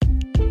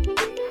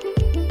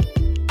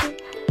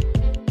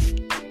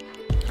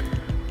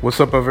What's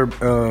up,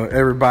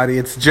 everybody?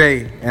 It's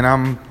Jay, and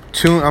I'm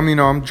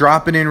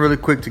dropping in really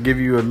quick to give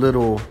you a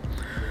little,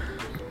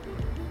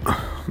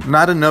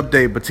 not an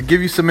update, but to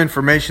give you some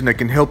information that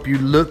can help you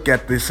look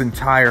at this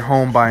entire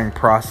home buying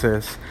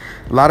process.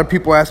 A lot of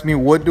people ask me,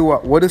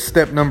 what is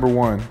step number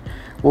one?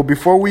 Well,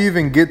 before we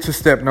even get to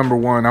step number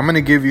one, I'm going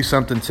to give you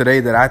something today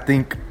that I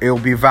think it'll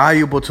be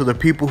valuable to the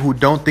people who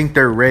don't think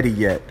they're ready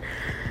yet,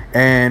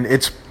 and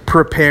it's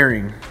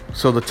preparing.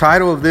 So the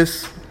title of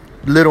this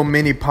little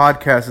mini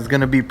podcast is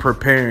going to be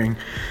preparing.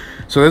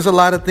 So there's a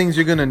lot of things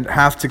you're going to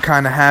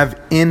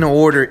have in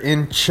order,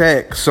 in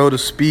check, so to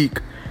speak,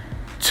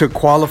 to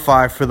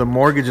qualify for the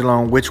mortgage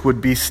loan, which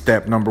would be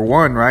step number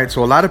one, right?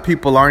 So a lot of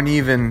people aren't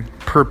even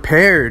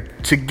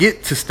prepared to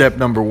get to step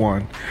number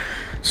one.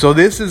 So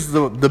this is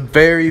the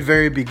very,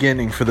 very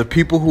beginning. For the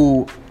people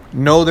who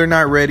know they're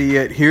not ready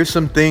yet, here's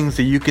some things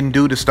that you can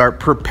do to start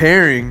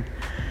preparing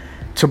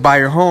to buy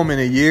your home in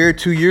a year,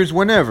 2 years,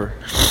 whenever.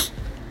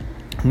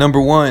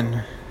 Number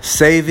one,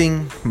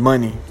 saving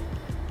money,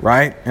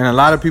 right? And a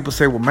lot of people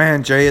say, well,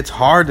 man, Jay, it's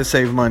hard to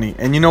save money.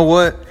 And you know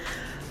what?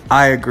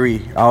 I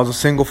agree. I was a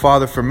single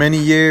father for many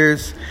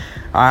years.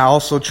 I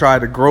also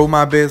tried to grow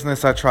my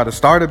business. I tried to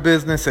start a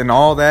business and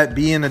all that,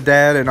 being a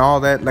dad and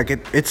all that. Like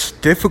it's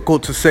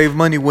difficult to save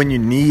money when you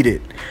need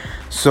it.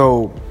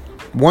 So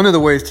one of the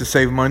ways to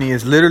save money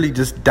is literally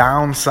just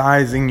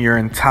downsizing your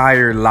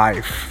entire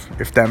life,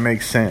 if that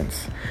makes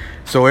sense.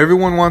 So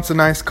everyone wants a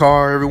nice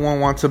car,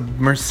 everyone wants a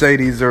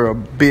Mercedes or a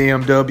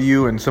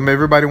BMW, and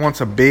everybody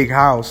wants a big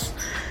house.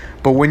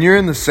 But when you're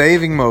in the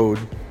saving mode,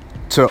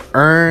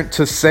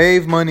 to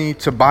save money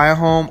to buy a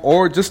home,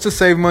 or just to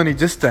save money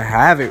just to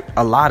have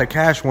a lot of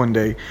cash one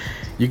day,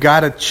 you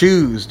gotta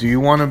choose. Do you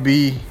want to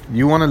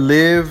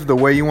live the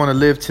way you want to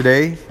live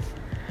today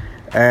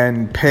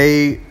and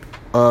pay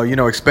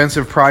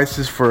expensive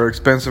prices for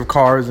expensive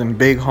cars and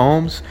big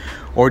homes,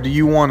 or do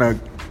you want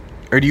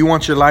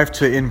your life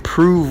to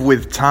improve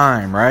with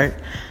time, right?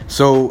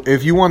 So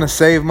if you want to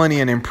save money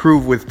and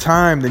improve with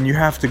time, then you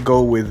have to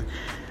go with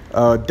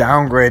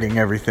downgrading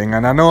everything.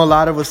 And I know a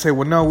lot of us say,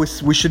 well, no,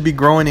 we should be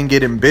growing and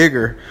getting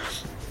bigger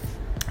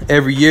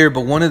every year.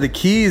 But one of the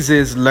keys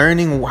is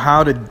learning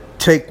how to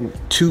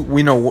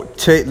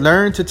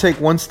learn to take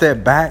one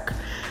step back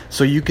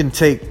so you can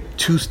take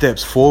 2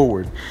 steps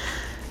forward.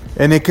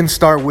 And it can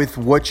start with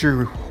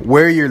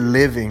where you're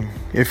living.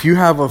 If you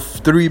have a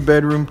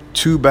 3-bedroom,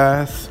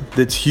 2-bath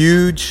that's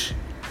huge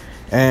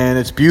and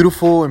it's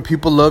beautiful and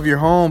people love your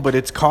home, but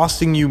it's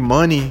costing you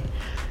money,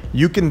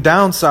 you can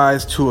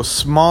downsize to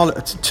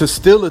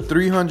still a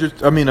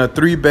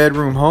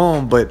 3-bedroom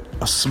home, but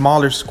a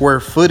smaller square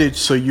footage,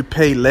 so you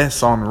pay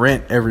less on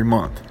rent every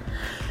month.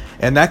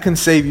 And that can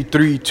save you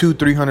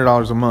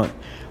 $300 a month.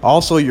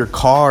 Also, your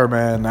car,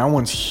 man, that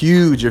one's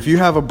huge. If you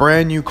have a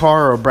brand new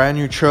car or a brand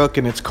new truck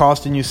and it's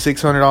costing you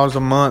 $600 a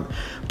month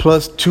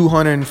plus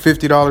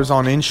 $250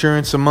 on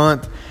insurance a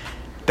month,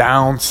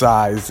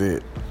 downsize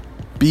it.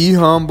 Be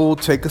humble,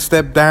 take a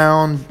step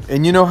down.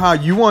 And you know how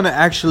you want to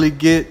actually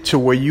get to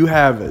where you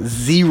have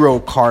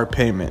 0 car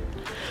payment.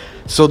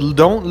 So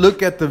don't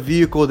look at the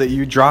vehicle that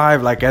you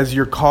drive like as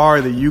your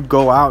car that you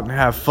go out and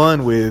have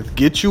fun with.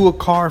 Get you a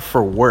car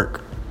for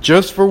work.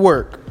 Just for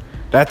work.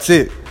 That's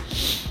it.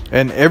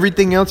 And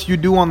everything else you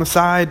do on the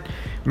side,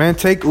 man,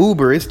 take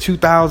Uber. It's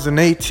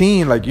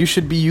 2018. Like, you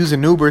should be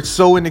using Uber. It's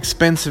so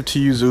inexpensive to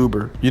use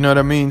Uber. You know what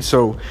I mean?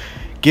 So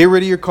get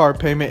rid of your car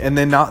payment. And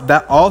then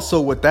that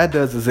also, what that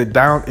does is it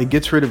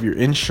gets rid of your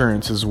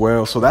insurance as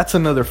well. So that's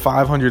another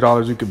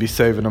 $500 you could be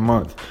saving a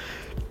month.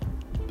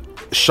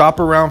 Shop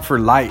around for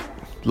light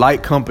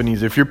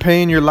companies. If you're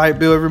paying your light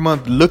bill every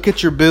month, look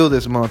at your bill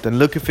this month and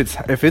look if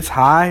it's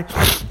high.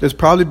 It's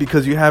probably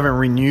because you haven't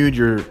renewed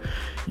your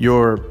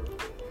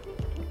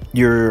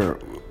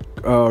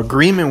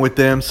agreement with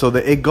them so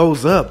that it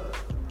goes up.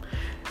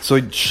 So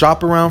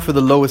shop around for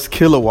the lowest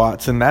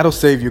kilowatts, and that'll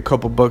save you a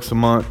couple bucks a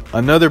month.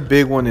 Another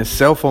big one is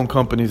cell phone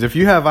companies. If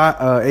you have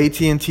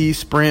AT&T,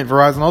 Sprint,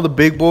 Verizon, all the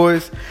big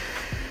boys,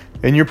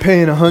 and you're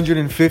paying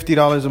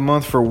 $150 a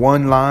month for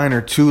 1 line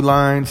or 2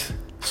 lines,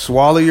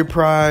 swallow your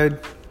pride.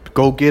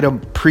 Go get a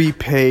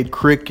prepaid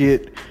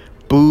Cricket,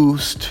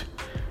 Boost,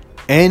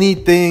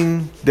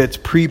 anything that's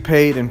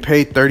prepaid and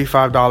pay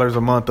 $35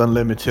 a month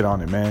unlimited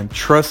on it, man.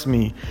 Trust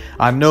me.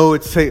 I know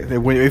if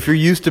you're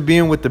used to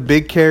being with the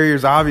big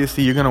carriers,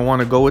 obviously you're going to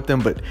want to go with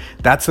them, but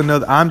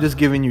I'm just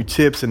giving you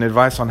tips and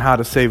advice on how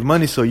to save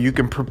money so you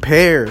can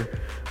prepare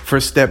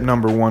for step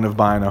number 1 of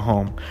buying a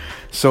home.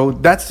 So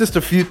that's just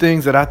a few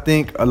things that I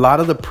think a lot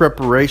of the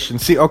preparation.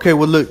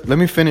 Look, let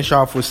me finish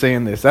off with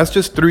saying this. That's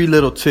just 3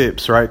 little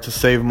tips, right, to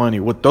save money.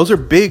 Those are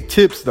big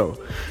tips, though.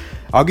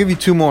 I'll give you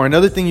 2 more.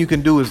 Another thing you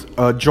can do is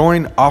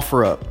join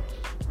OfferUp.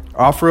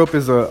 OfferUp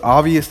is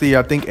obviously,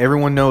 I think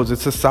everyone knows,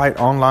 it's a site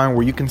online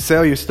where you can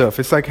sell your stuff.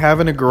 It's like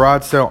having a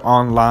garage sale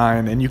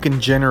online, and you can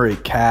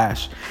generate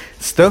cash.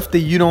 Stuff that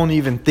you don't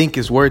even think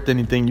is worth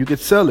anything, you could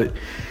sell it.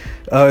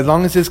 As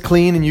long as it's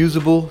clean and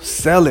usable,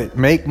 sell it,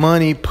 make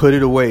money, put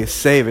it away,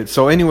 save it.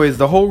 So anyways,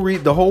 the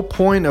whole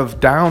point of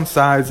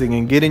downsizing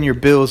and getting your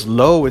bills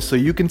low is so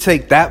you can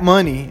take that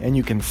money and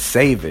you can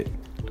save it.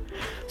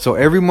 So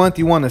every month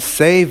you want to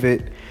save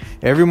it.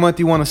 Every month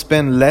you want to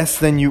spend less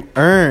than you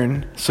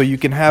earn so you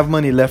can have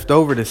money left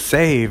over to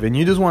save. And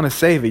you just want to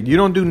save it. You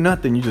don't do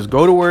nothing. You just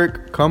go to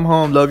work, come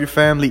home, love your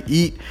family,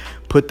 eat,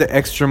 put the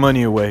extra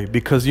money away.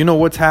 Because you know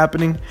what's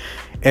happening?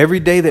 Every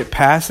day that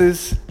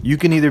passes, you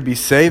can either be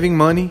saving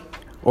money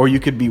or you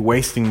could be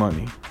wasting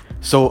money.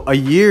 So a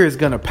year is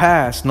going to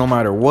pass no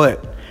matter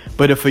what.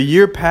 But if a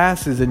year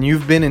passes and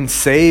you've been in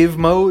save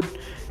mode,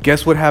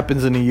 guess what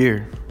happens in a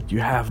year? You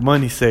have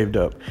money saved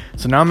up.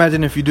 So now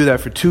imagine if you do that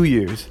for 2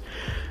 years.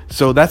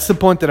 So that's the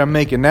point that I'm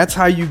making. That's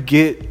how you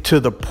get to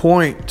the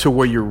point to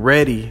where you're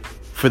ready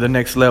for the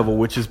next level,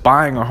 which is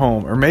buying a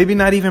home, or maybe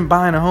not even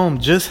buying a home.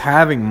 Just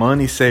having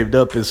money saved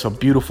up is a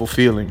beautiful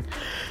feeling.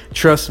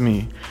 Trust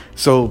me.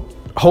 So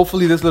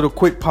hopefully this little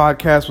quick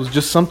podcast was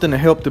just something to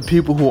help the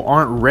people who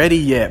aren't ready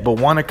yet, but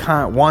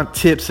want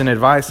tips and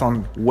advice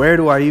on where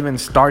do I even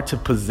start to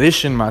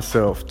position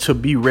myself to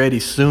be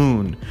ready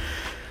soon.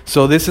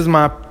 So this is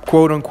my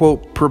quote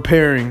unquote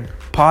preparing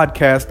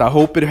podcast. I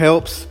hope it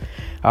helps.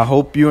 I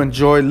hope you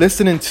enjoy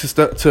listening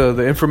to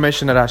the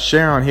information that I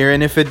share on here.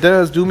 And if it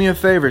does, do me a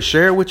favor,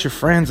 share it with your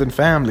friends and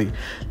family.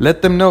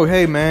 Let them know,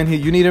 hey man,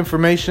 you need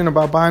information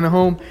about buying a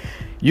home.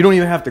 You don't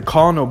even have to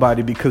call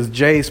nobody because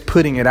Jay's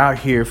putting it out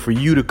here for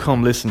you to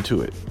come listen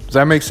to it. Does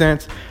that make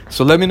sense?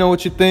 So let me know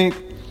what you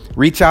think.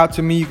 Reach out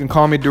to me. You can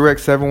call me direct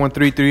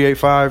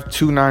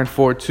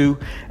 713-385-2942.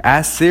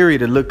 Ask Siri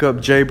to look up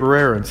Jay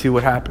Barrera and see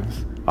what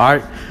happens. All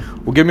right.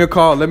 Well, give me a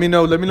call. Let me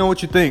know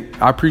what you think.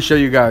 I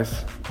appreciate you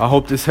guys. I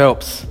hope this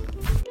helps.